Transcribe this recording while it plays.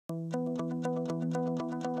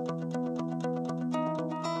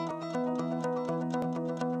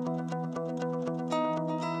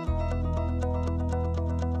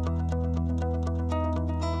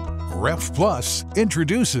RefPlus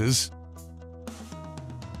introduces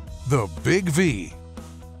the Big V.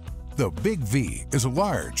 The Big V is a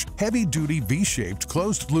large, heavy-duty V-shaped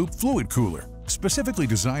closed-loop fluid cooler specifically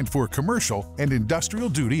designed for commercial and industrial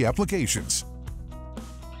duty applications.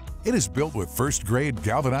 It is built with first-grade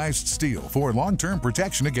galvanized steel for long-term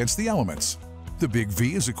protection against the elements. The Big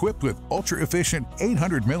V is equipped with ultra-efficient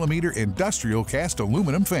 800mm industrial cast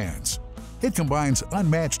aluminum fans. It combines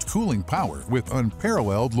unmatched cooling power with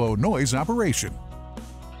unparalleled low-noise operation.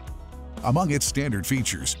 Among its standard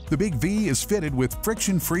features, the Big V is fitted with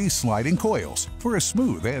friction-free sliding coils for a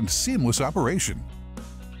smooth and seamless operation.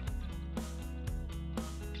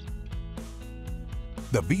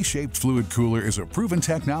 The V-shaped fluid cooler is a proven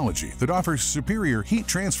technology that offers superior heat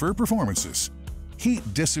transfer performances.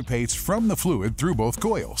 Heat dissipates from the fluid through both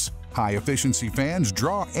coils. High-efficiency fans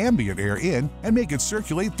draw ambient air in and make it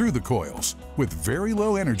circulate through the coils, with very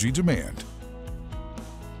low energy demand.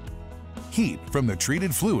 Heat from the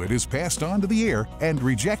treated fluid is passed on to the air and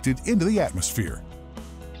rejected into the atmosphere.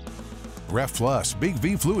 RefPlus Big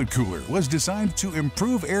V Fluid Cooler was designed to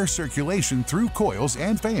improve air circulation through coils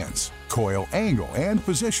and fans. Coil angle and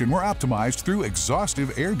position were optimized through exhaustive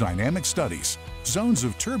aerodynamic studies. Zones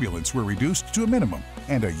of turbulence were reduced to a minimum,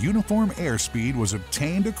 and a uniform airspeed was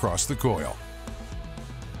obtained across the coil.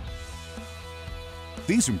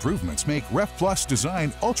 These improvements make RefPlus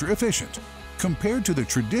design ultra-efficient. Compared to the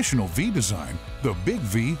traditional V design, the Big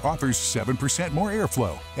V offers 7% more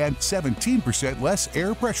airflow and 17% less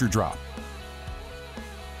air pressure drop.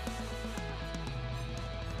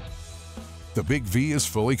 The Big V is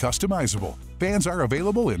fully customizable. Fans are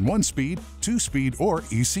available in 1-speed, 2-speed, or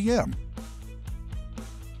ECM.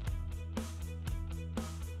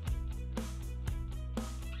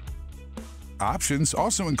 Options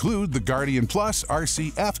also include the Guardian Plus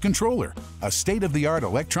RCF controller, a state-of-the-art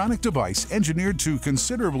electronic device engineered to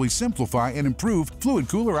considerably simplify and improve fluid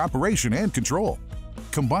cooler operation and control.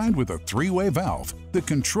 Combined with a 3-way valve, the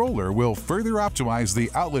controller will further optimize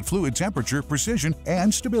the outlet fluid temperature, precision,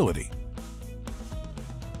 and stability.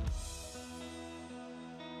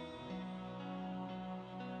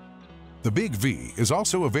 The Big V is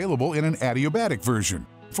also available in an adiabatic version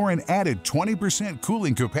for an added 20%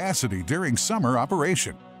 cooling capacity during summer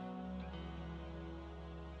operation.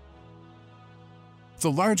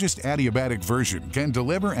 The largest adiabatic version can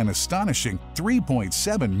deliver an astonishing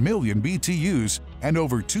 3.7 million BTUs and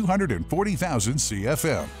over 240,000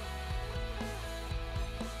 CFM.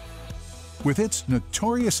 With its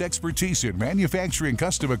notorious expertise in manufacturing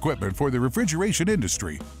custom equipment for the refrigeration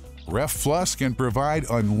industry, RefPlus can provide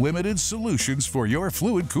unlimited solutions for your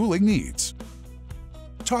fluid cooling needs.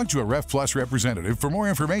 Talk to a RefPlus representative for more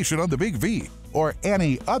information on the Big V or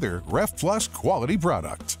any other RefPlus quality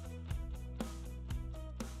product.